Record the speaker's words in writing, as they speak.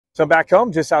So back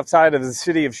home, just outside of the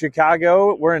city of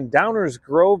Chicago, we're in Downers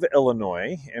Grove,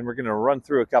 Illinois, and we're going to run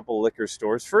through a couple of liquor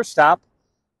stores. First stop,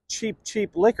 Cheap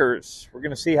Cheap Liquors. We're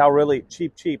going to see how really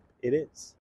cheap it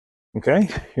is. Okay,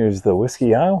 here's the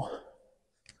whiskey aisle.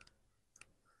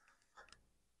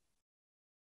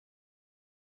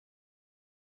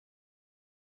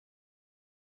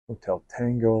 Hotel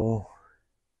Tango,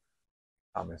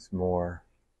 Thomas More,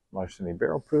 Larceny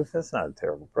Barrel Proof. That's not a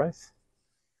terrible price.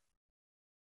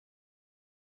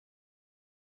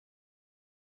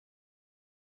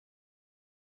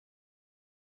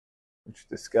 Which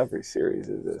Discovery series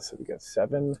is this? So we got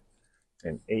 7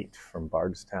 and 8 from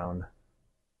Bardstown.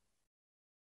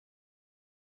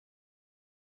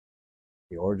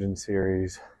 The Origin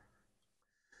series.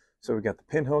 So we got the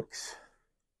Pinhooks.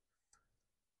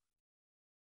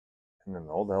 And then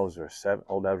the Old Elder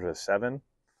 7.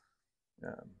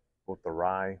 Both the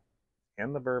rye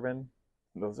and the bourbon.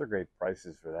 Those are great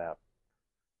prices for that.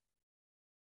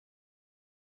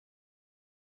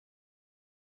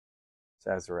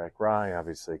 Sazerac rye,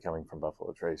 obviously coming from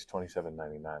Buffalo Trace,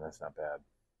 $27.99. That's not bad.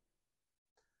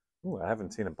 Ooh, I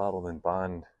haven't seen a bottled in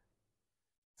bond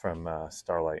from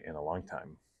Starlight in a long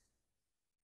time.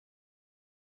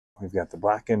 We've got the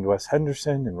Blackened West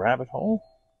Henderson and Rabbit Hole.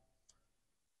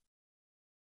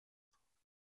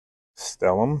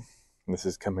 Stellum. This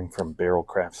is coming from Barrel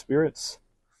Craft Spirits.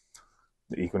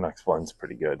 The Equinox blend's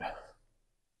pretty good.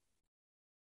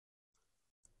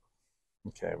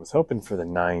 Okay, I was hoping for the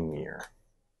 9-year,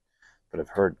 but I've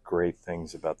heard great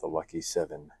things about the Lucky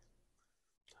 7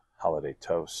 Holiday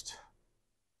Toast.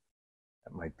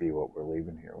 That might be what we're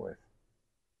leaving here with.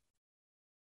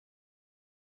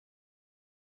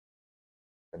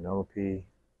 Penelope.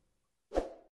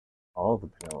 All the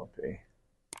Penelope.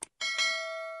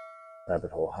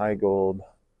 Rabbit Hole High Gold.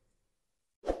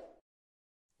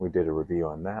 We did a review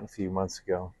on that a few months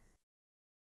ago.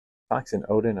 Fox and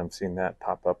Odin, I'm seeing that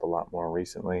pop up a lot more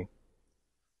recently.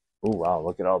 Ooh, wow,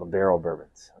 look at all the barrel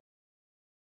bourbons.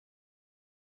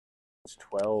 It's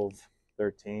 12,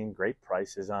 13, great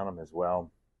prices on them as well.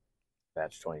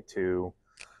 Batch 22,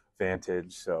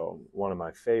 Vantage, so one of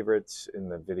my favorites in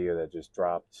the video that just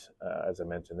dropped. As I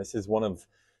mentioned, this is one of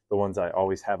the ones I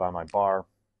always have on my bar.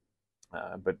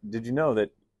 But did you know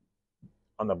that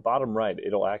on the bottom right,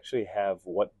 it'll actually have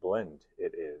what blend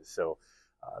it is? So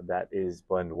that is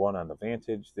blend 1 on the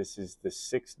Vantage. This is the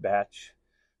 6th batch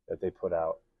that they put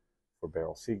out for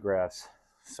Barrel Seagrass.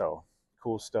 So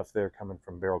cool stuff there coming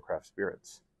from Barrel Craft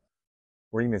Spirits.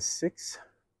 Remus 6.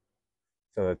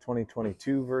 So the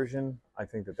 2022 version, I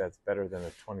think that that's better than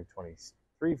the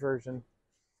 2023 version.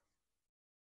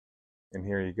 And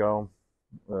here you go.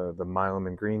 The Milam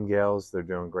and Green Gales, they're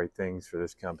doing great things for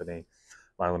this company.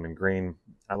 Milam and Green,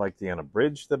 I like the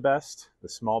unabridged the best. The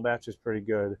small batch is pretty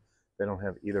good. They don't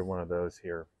have either one of those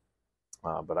here,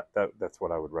 but that's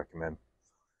what I would recommend.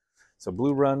 So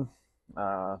Blue Run,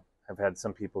 I've had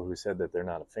some people who said that they're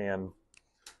not a fan.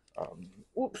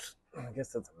 Whoops, I guess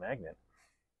that's a magnet.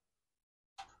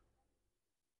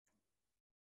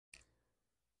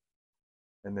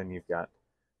 And then you've got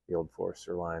the Old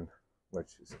Forester line, which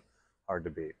is hard to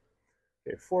beat.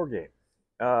 Okay, 4-gate.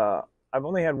 I've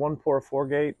only had one pour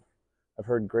 4-gate. I've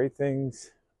heard great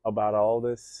things about all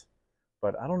this,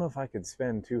 but I don't know if I could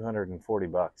spend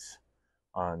 $240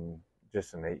 on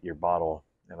just an 8-year bottle,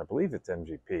 and I believe it's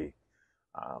MGP.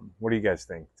 What do you guys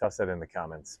think? Toss that in the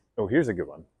comments. Oh, here's a good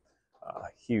one.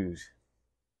 Hughes.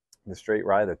 The straight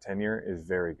rye, the 10-year, is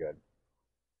very good.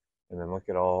 And then look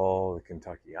at all the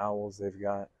Kentucky Owls they've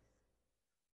got.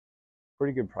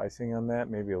 Pretty good pricing on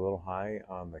that, maybe a little high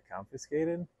on the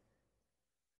confiscated.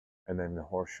 And then the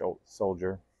Horse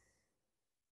Soldier.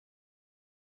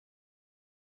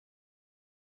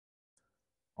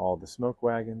 All the Smoke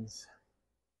Wagons.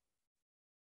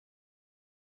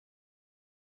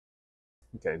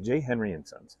 Okay, J. Henry &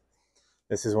 Sons.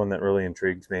 This is one that really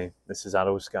intrigues me. This is out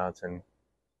of Wisconsin,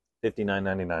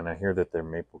 $59.99. I hear that their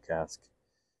maple cask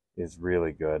is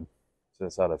really good. So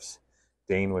it's out of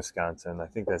Dane, Wisconsin. I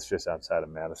think that's just outside of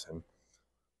Madison.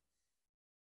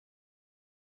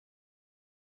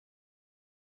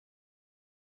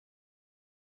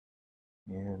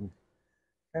 And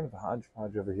kind of a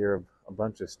hodgepodge over here of a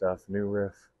bunch of stuff. New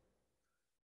Riff,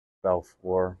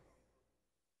 Belfour.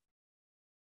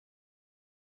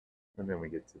 And then we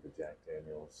get to the Jack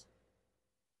Daniels.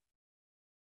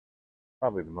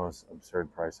 Probably the most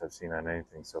absurd price I've seen on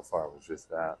anything so far was just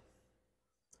that.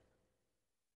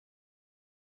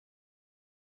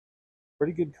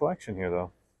 Pretty good collection here,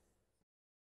 though.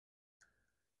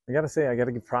 I gotta say, I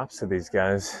gotta give props to these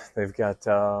guys. They've got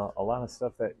a lot of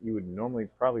stuff that you would normally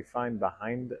probably find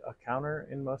behind a counter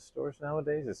in most stores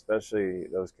nowadays, especially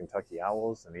those Kentucky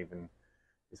Owls and even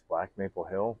this Black Maple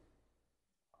Hill,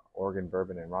 Oregon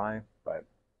Bourbon and Rye. But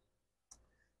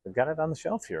they've got it on the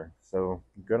shelf here, so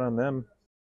good on them.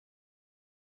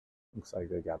 Looks like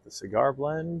they got the cigar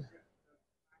blend,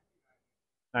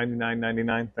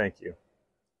 $99.99. Thank you.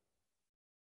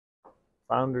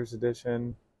 Founders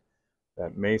Edition,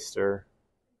 that Maester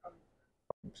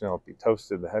Penelope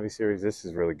Toasted, the Heavy Series. This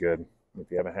is really good.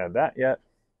 If you haven't had that yet.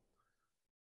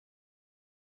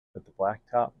 With the black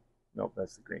top. Nope,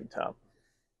 that's the green top.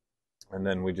 And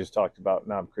then we just talked about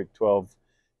Knob Creek 12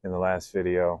 in the last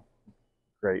video.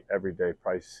 Great everyday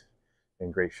price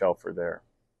and great shelfer there.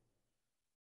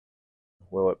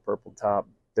 Willet purple top,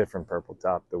 different purple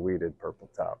top, the weeded purple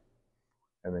top.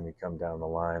 And then you come down the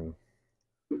line.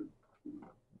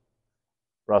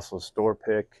 Russell's Store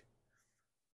Pick,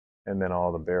 and then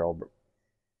all the barrel.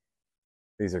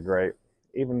 These are great.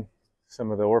 Even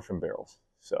some of the orphan barrels.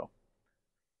 So,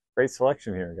 great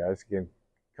selection here, guys. Again,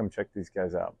 come check these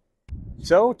guys out.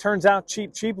 So, turns out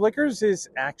Cheap Cheap Liquors is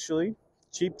actually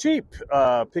cheap.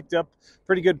 Picked up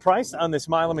pretty good price on this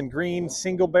Milam and Green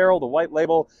single barrel, the white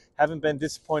label. Haven't been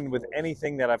disappointed with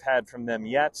anything that I've had from them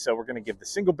yet, so we're going to give the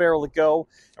single barrel a go,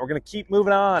 and we're going to keep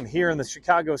moving on here in the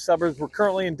Chicago suburbs. We're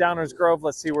currently in Downers Grove.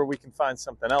 Let's see where we can find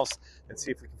something else and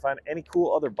see if we can find any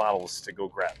cool other bottles to go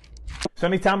grab. So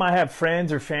anytime I have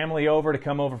friends or family over to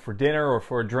come over for dinner or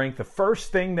for a drink, the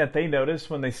first thing that they notice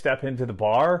when they step into the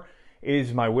bar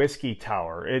is my whiskey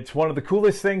tower. It's one of the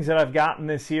coolest things that I've gotten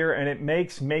this year, and it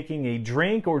makes making a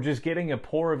drink or just getting a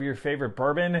pour of your favorite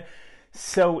bourbon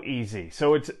so easy.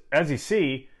 So it's, as you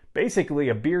see, basically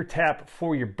a beer tap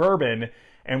for your bourbon.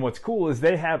 And what's cool is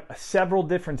they have several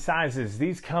different sizes.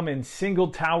 These come in single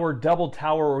tower, double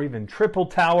tower, or even triple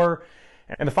tower.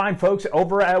 And the fine folks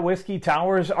over at Whiskey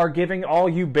Towers are giving all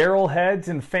you barrel heads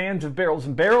and fans of barrels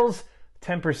and barrels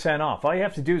 10% off. All you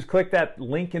have to do is click that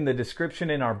link in the description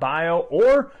in our bio,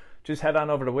 or just head on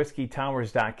over to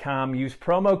whiskeytowers.com. Use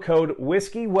promo code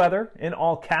WHISKEYWEATHER in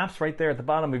all caps right there at the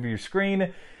bottom of your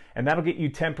screen, and that'll get you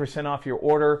 10% off your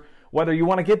order. Whether you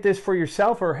want to get this for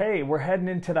yourself or, hey, we're heading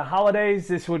into the holidays,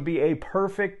 this would be a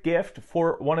perfect gift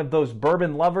for one of those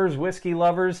bourbon lovers, whiskey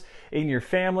lovers in your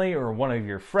family, or one of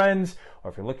your friends, or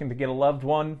if you're looking to get a loved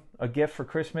one a gift for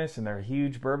Christmas and they're a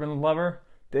huge bourbon lover,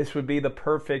 this would be the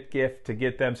perfect gift to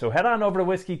get them. So head on over to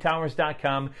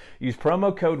whiskeytowers.com, use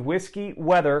promo code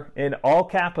WHISKEYWEATHER in all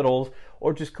capitals,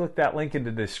 or just click that link in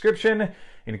the description and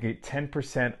you get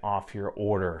 10% off your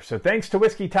order. So thanks to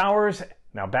Whiskey Towers.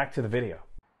 Now back to the video.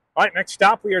 All right, next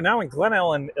stop, we are now in Glen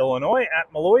Ellen, Illinois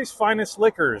at Malloy's Finest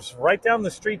Liquors, right down the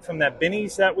street from that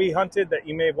Binny's that we hunted, that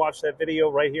you may have watched that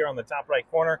video right here on the top right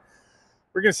corner.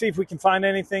 We're going to see if we can find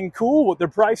anything cool, what their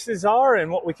prices are, and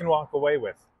what we can walk away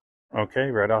with. Okay,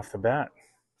 right off the bat,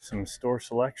 some store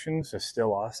selections, a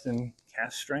Still Austin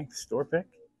cast strength store pick.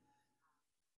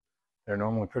 They're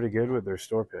normally pretty good with their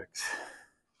store picks.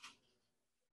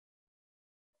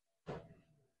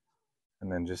 And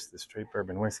then just the straight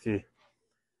bourbon whiskey.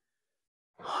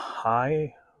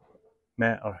 High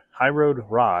Road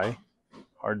Rye,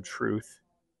 Hard Truth.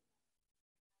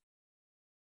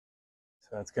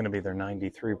 So that's going to be their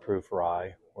 93 proof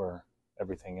rye, where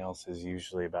everything else is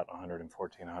usually about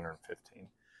 114, 115.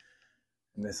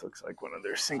 And this looks like one of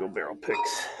their single barrel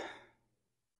picks.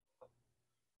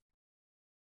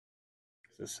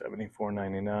 This is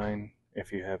 $74.99.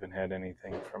 If you haven't had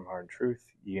anything from Hard Truth,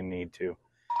 you need to.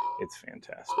 It's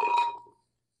fantastic.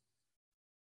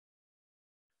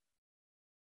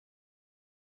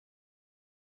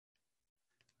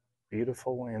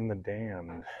 Beautiful and the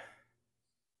Damned.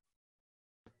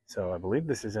 So I believe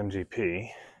this is MGP.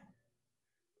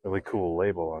 Really cool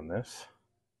label on this.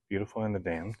 Beautiful and the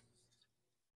Damned.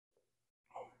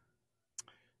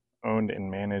 Owned and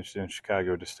managed in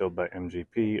Chicago, distilled by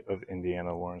MGP of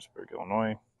Indiana, Lawrenceburg,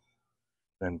 Illinois.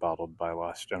 Then bottled by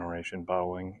Lost Generation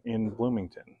Bottling in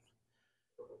Bloomington.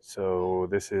 So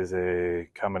this is a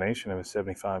combination of a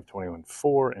 75, 21,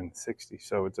 4, and 60.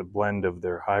 So it's a blend of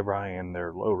their high rye and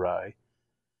their low rye.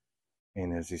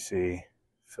 And as you see,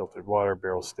 filtered water,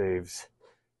 barrel staves,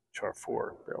 char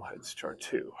 4, barrel heads, char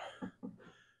 2.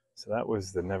 So that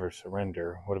was the Never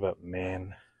Surrender. What about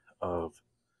Man of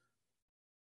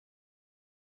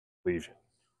Leisure?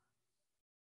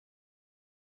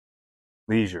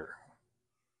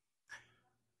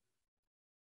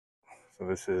 So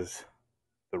this is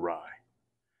the rye,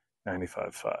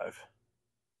 95.5.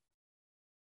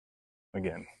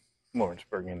 Again,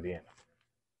 Lawrenceburg, Indiana.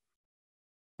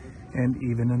 And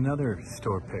even another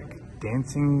store pick,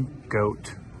 Dancing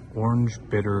Goat orange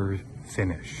bitter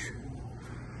finish.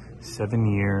 7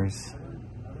 years.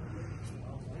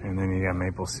 And then you got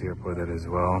maple syrup with it as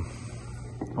well.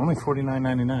 Only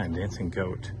 $49.99, Dancing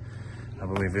Goat. I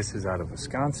believe this is out of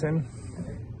Wisconsin.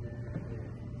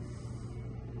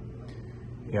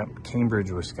 Yep,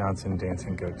 Cambridge, Wisconsin,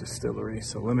 Dancing Goat Distillery.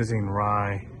 So limousine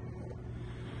rye.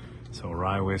 So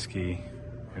rye whiskey.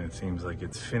 And it seems like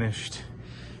it's finished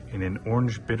in an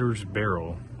orange bitters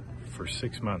barrel for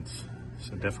 6 months.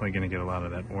 So definitely gonna get a lot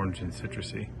of that orange and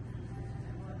citrusy.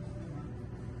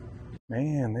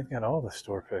 Man, they've got all the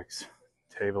store picks.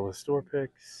 Table of store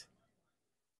picks.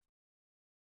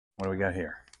 What do we got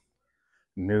here?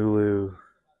 Nulu,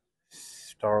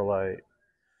 Starlight,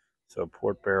 so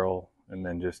port barrel, and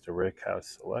then just a Rick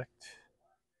House Select.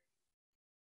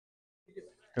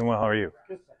 Doing well, how are you?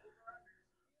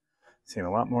 Seeing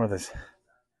a lot more of this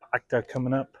black duck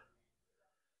coming up.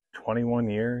 21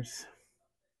 years,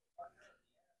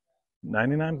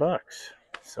 99 bucks.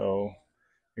 So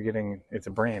you're getting, it's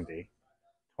a brandy,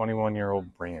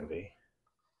 21-year-old brandy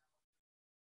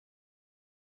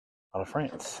out of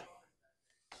France.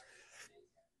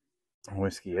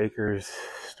 Whiskey Acres,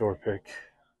 store pick.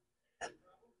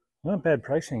 Not bad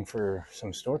pricing for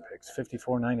some store picks,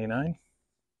 $54.99.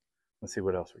 Let's see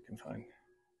what else we can find.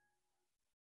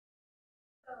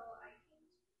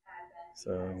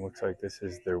 So it looks like this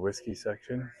is their whiskey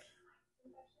section.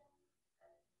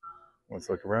 Let's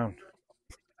look around.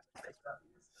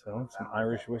 So some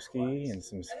Irish whiskey and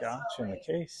some Scotch in the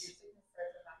case.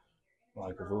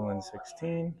 Lagavulin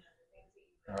 16.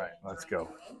 All right, let's go.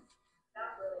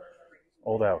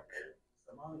 Old Elk.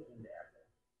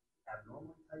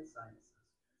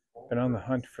 Been on the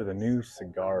hunt for the new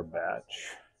cigar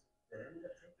batch.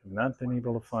 Have not been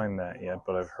able to find that yet,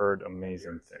 but I've heard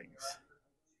amazing things.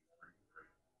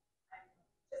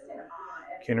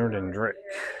 Kinnard and Drick.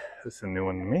 This is a new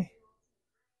one to me.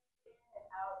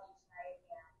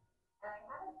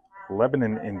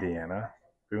 Lebanon, Indiana.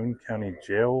 Boone County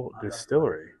Jail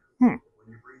Distillery.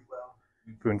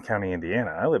 Boone County,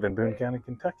 Indiana. I live in Boone County,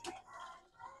 Kentucky.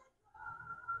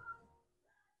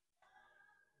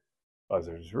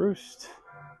 Buzzard's Roost.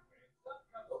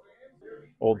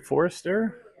 Old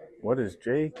Forester. What is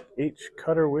J.H.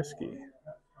 Cutter whiskey?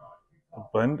 A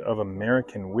blend of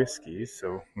American whiskeys,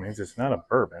 so it means it's not a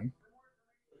bourbon.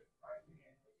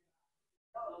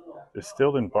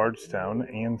 Distilled in Bardstown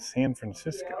and San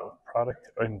Francisco. Product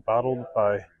and bottled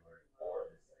by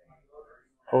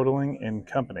Hodling and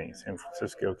Company, San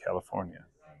Francisco, California.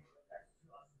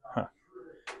 Huh.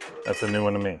 That's a new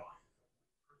one to me.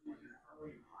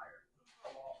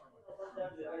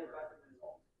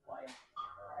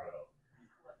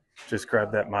 Just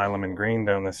grabbed that My Lemon Green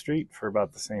down the street for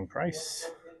about the same price.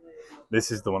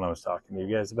 This is the one I was talking to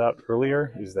you guys about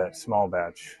earlier, is that small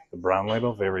batch. The brown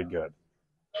label, very good.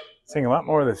 Seeing a lot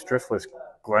more of this Driftless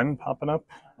Glen popping up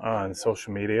on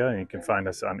social media, and you can find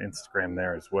us on Instagram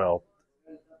there as well.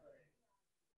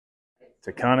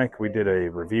 Taconic, we did a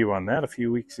review on that a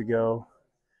few weeks ago.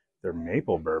 Their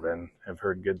maple bourbon, I've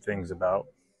heard good things about.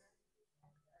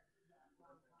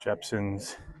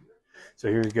 Jepson's. So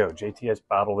here you go, JTS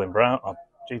bottled in brown,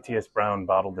 JTS Brown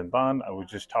bottled in bond. I was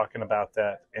just talking about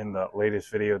that in the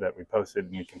latest video that we posted,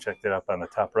 and you can check that up on the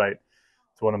top right.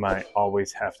 It's one of my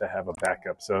always have to have a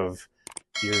backups of.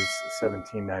 Here's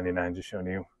 $17.99, just showing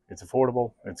you it's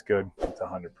affordable, it's good, it's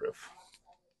 100 proof.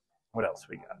 What else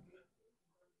we got?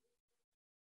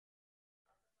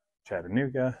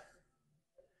 Chattanooga,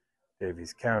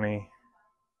 Davies County,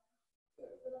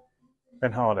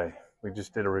 Ben Holiday. We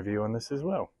just did a review on this as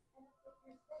well.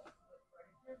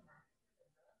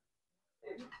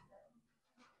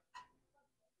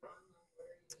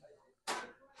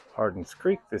 Hardin's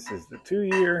Creek, this is the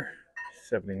 2-year,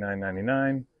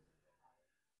 $79.99.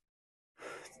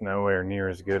 It's nowhere near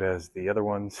as good as the other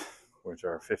ones, which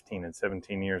are 15 and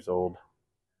 17 years old.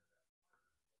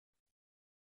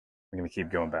 I'm going to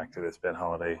keep going back to this Ben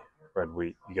Holiday Red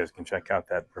Wheat. You guys can check out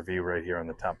that review right here on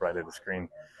the top right of the screen.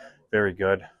 Very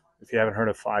good. If you haven't heard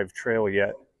of 5 Trail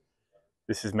yet,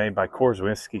 this is made by Coors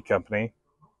Whiskey Company.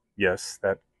 Yes,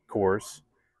 that Coors.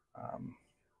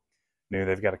 New,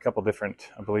 they've got a couple different,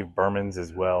 I believe Berman's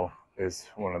as well is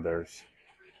one of theirs.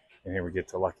 And here we get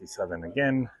to Lucky Southern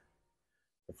again.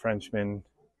 The Frenchman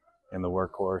and the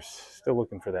Workhorse. Still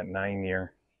looking for that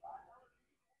 9-year.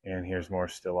 And here's more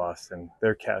Still Austin.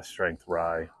 Their cast strength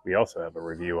rye. We also have a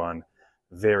review on.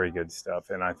 Very good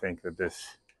stuff. And I think that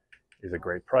this is a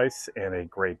great price and a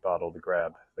great bottle to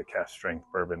grab. The cast strength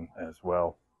bourbon as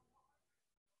well.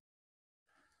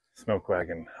 Smoke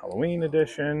Wagon Halloween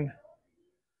edition.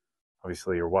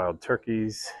 Obviously your wild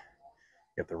turkeys.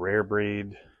 You got the rare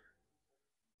breed.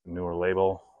 the newer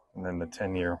label, and then the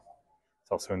 10-year.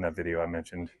 It's also in that video I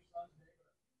mentioned.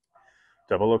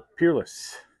 Double Oak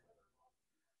Peerless.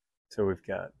 So we've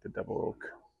got the Double Oak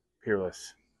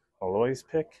Peerless Malloy's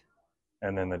pick,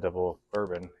 and then the Double Oak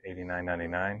Bourbon,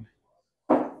 $89.99.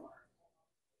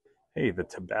 Hey, the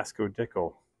Tabasco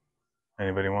Dickel.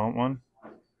 Anybody want one?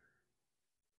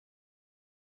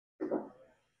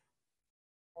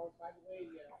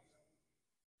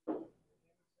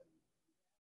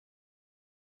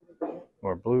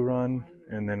 More Blue Run,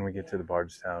 and then we get to the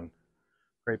Bardstown.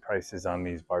 Great prices on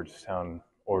these Bardstown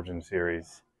Origin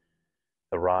Series.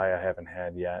 The rye I haven't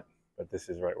had yet, but this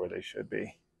is right where they should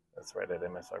be. That's right at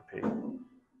MSRP.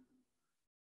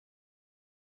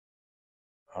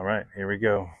 All right, here we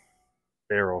go.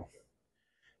 Barrel.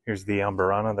 Here's the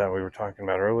Amburana that we were talking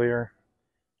about earlier.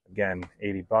 Again,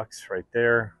 80 bucks right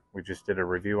there. We just did a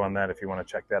review on that. If you want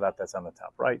to check that out, that's on the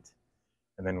top right.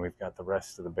 And then we've got the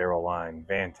rest of the barrel line.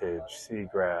 Vantage,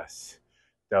 Seagrass,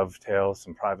 Dovetail,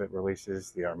 some private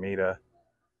releases, the Armida.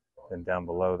 Then down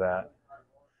below that,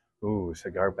 ooh,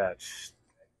 Cigar Batch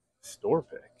Store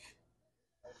Pick.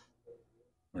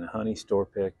 And a Honey Store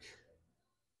Pick.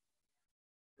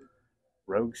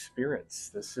 Rogue Spirits.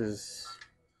 This is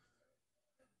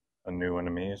a new one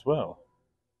to me as well.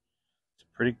 It's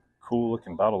a pretty cool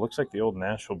looking bottle. Looks like the old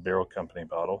Nashville Barrel Company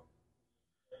bottle.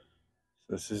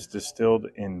 This is distilled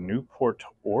in Newport,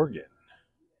 Oregon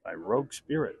by Rogue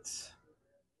Spirits.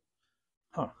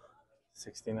 Huh.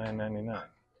 $69.99.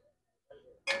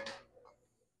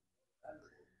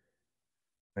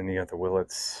 Then you got the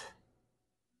Willets.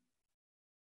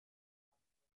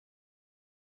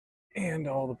 And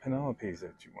all the Penelopes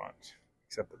that you want,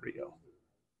 except the Rio.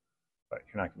 But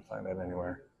you're not going to find that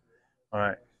anywhere. All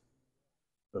right.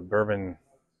 The bourbon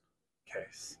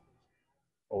case.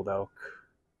 Old Elk.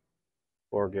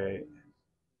 Foregate.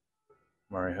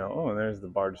 Murray Hill. Oh, and there's the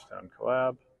Bardstown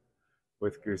collab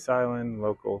with Goose Island,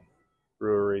 local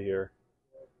brewery here.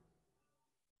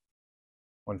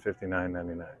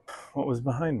 $159.99. What was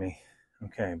behind me?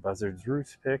 Okay, Buzzard's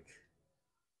Roots pick.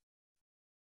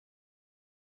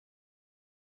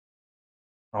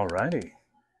 Alrighty.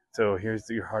 So here's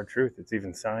your hard truth. It's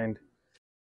even signed.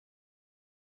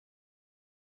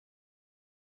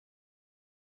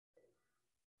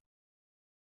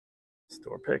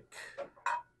 Store pick.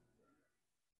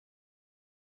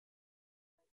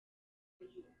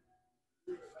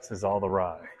 This is all the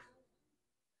rye.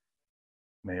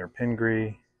 Mayor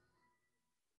Pingree.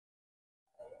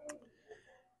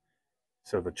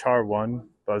 So the Char 1,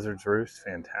 Buzzard's Roost,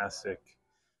 fantastic.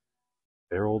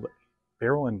 Barrel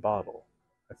and bottle.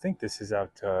 I think this is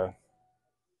out,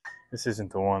 this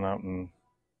isn't the one out in,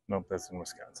 nope, that's in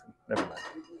Wisconsin. Never mind.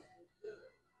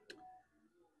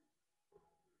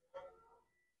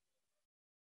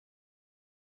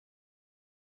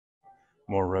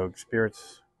 More Rogue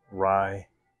Spirits, rye.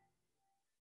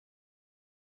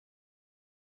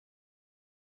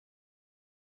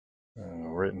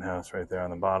 Rittenhouse right there on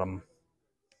the bottom.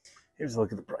 Here's a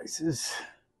look at the prices.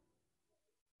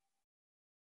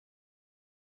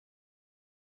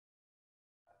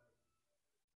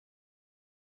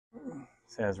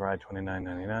 Says rye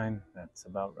 $29.99. That's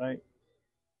about right.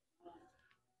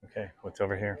 Okay, what's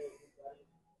over here?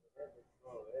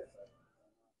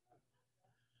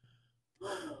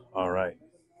 All right.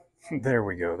 There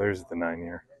we go. There's the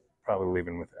 9-year. Probably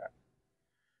leaving with that.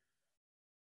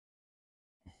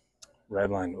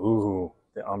 Redline. Ooh,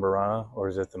 the Amburana, or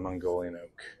is it the Mongolian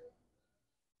Oak?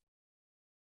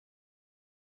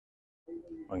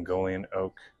 Mongolian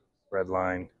Oak,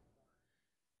 Redline.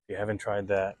 If you haven't tried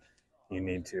that, you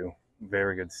need to.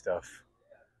 Very good stuff.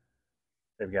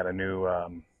 They've got a new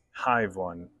Hive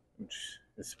one, which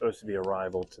is supposed to be a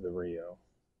rival to the Rio.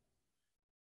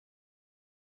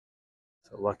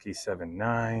 So Lucky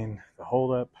 7.9, the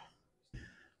holdup.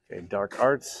 Okay, Dark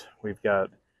Arts. We've got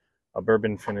a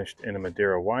bourbon finished in a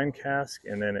Madeira wine cask,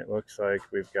 and then it looks like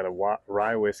we've got a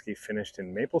rye whiskey finished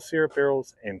in maple syrup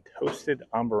barrels and toasted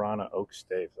Amburana oak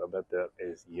staves. I bet that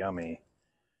is yummy.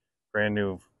 Brand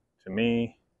new to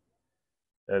me.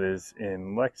 That is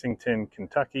in Lexington,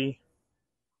 Kentucky,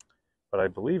 but I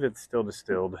believe it's still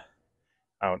distilled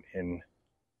out in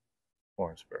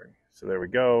Lawrenceburg. So there we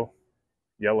go.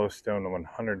 Yellowstone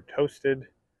 100 toasted.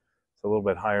 It's a little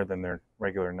bit higher than their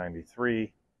regular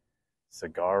 93.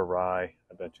 Cigar rye.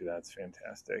 I bet you that's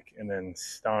fantastic. And then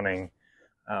Stauning.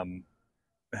 I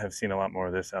have seen a lot more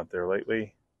of this out there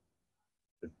lately.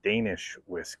 The Danish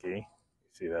whiskey. You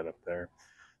see that up there.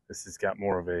 This has got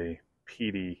more of a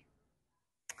peaty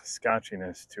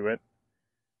scotchiness to it.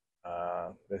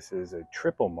 This is a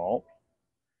triple malt.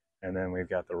 And then we've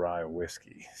got the rye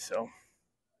whiskey. So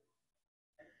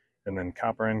And then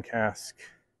copper end cask,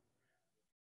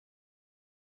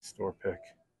 store pick.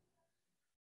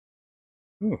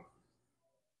 Ooh,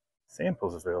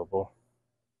 samples available.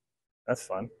 That's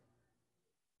fun.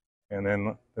 And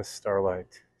then the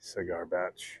Starlight cigar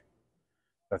batch.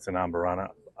 That's an Ambarana,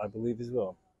 I believe, as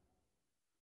well.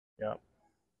 Yeah.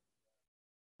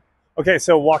 Okay,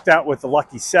 so walked out with the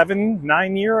Lucky 7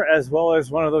 9-year, as well as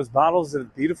one of those bottles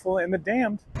of Beautiful and the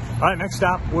Damned. All right, next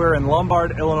stop, we're in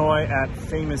Lombard, Illinois at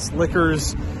Famous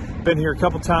Liquors. Been here a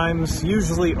couple times,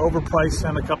 usually overpriced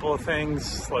on a couple of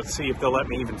things. Let's see if they'll let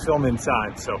me even film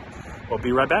inside, so we'll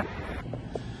be right back.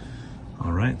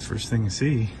 All right, first thing to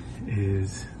see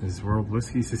is this World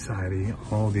Whiskey Society,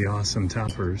 all the awesome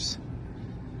toppers.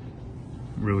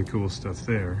 Really cool stuff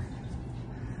there.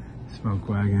 Smoke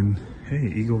Wagon.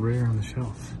 Hey, Eagle Rare on the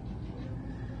shelf.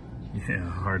 Yeah,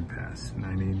 hard pass.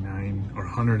 99 or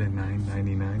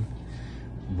 109.99.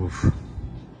 Woof.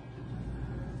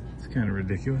 It's kind of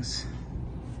ridiculous.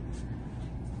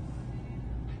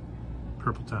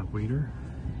 Purple Top Weeder.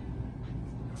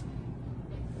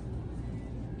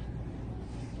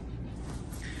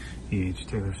 E.H.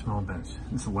 Taylor Small Bench.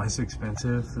 It's less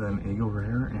expensive than Eagle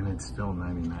Rare, and it's still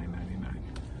 $99.99.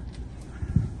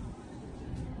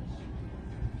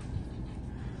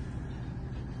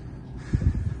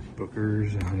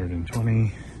 Booker's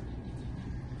 120.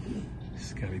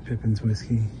 Scottie Pippen's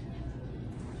whiskey.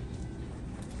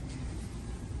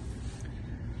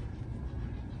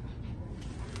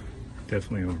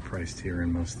 Definitely overpriced here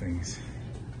in most things.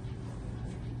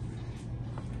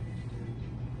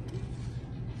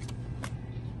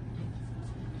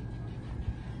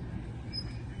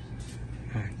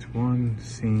 Act 1,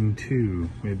 Scene 2,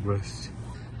 Midwest,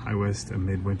 High West, a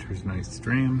Midwinter's Nice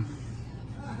Dram.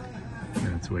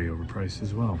 That's way overpriced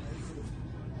as well.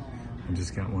 I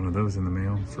just got one of those in the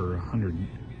mail for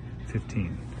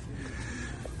 $115.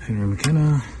 Henry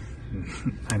McKenna,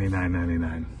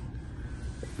 $99.99.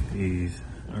 These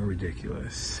are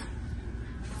ridiculous.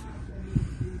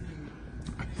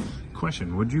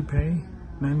 Question, would you pay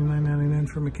 $99.99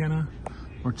 for McKenna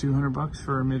or $200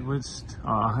 for a Midwest,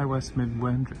 High West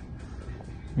Midwinter's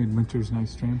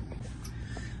Nice Dram?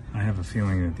 I have a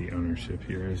feeling that the ownership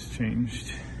here has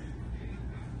changed.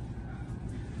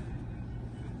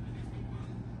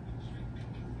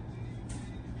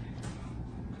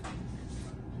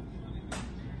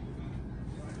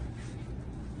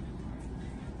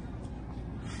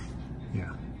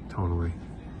 Yeah, totally.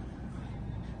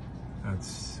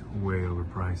 That's way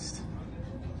overpriced.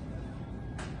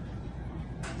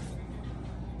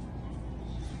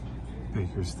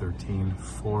 Baker's 13,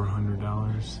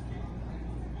 $400.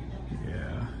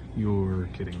 Yeah, you're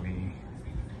kidding me.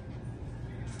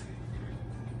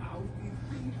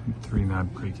 3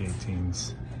 Knob Creek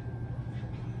 18s.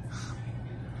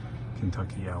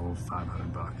 Kentucky Owl,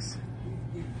 $500.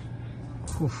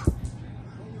 Oof.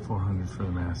 $400 for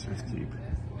the Master's Keep.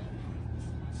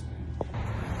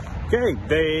 Okay,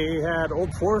 they had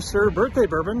Old Forester birthday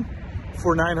bourbon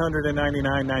for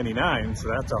 $999.99, so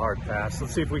that's a hard pass.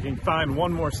 Let's see if we can find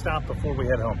one more stop before we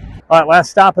head home. All right,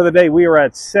 last stop of the day. We are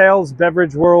at Sales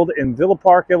Beverage World in Villa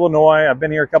Park, Illinois. I've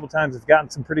been here a couple times. I've gotten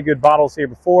some pretty good bottles here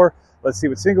before. Let's see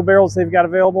what single barrels they've got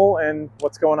available and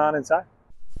what's going on inside.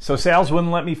 So Sales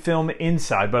wouldn't let me film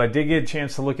inside, but I did get a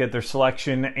chance to look at their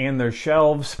selection and their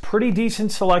shelves. Pretty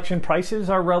decent selection.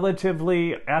 Prices are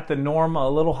relatively at the norm, a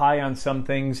little high on some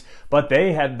things, but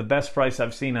they had the best price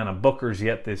I've seen on a Booker's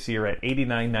yet this year at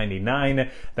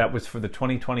 $89.99. That was for the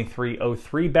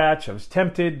 2023-03 batch. I was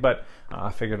tempted, but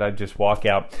I figured I'd just walk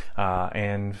out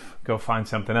and go find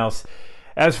something else.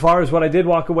 As far as what I did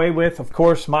walk away with, of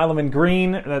course, Milam &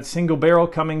 Green, that single barrel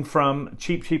coming from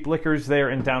Cheap Liquors there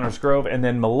in Downers Grove, and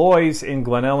then Malloy's in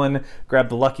Glen Ellen. Grabbed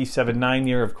the Lucky 7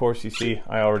 9-year. Of course, you see,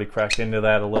 I already cracked into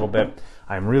that a little bit.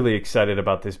 I'm really excited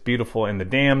about this Beautiful and the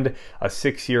Damned, a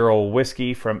 6-year-old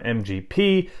whiskey from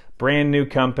MGP. Brand new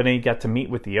company. Got to meet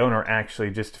with the owner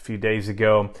actually just a few days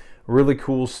ago. Really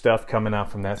cool stuff coming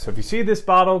out from that. So if you see this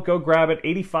bottle, go grab it.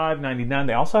 $85.99.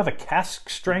 They also have a cask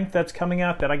strength that's coming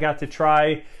out that I got to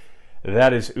try.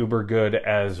 That is uber good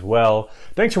as well.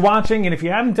 Thanks for watching, and if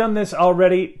you haven't done this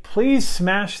already, please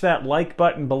smash that like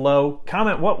button below.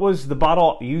 Comment what was the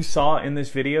bottle you saw in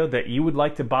this video that you would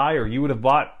like to buy or you would have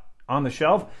bought on the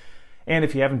shelf. And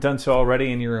if you haven't done so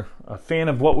already and you're a fan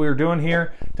of what we're doing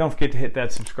here, don't forget to hit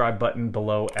that subscribe button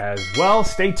below as well.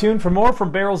 Stay tuned for more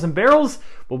from Barrels and Barrels.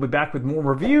 We'll be back with more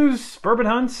reviews, bourbon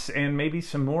hunts, and maybe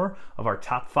some more of our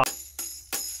top 5.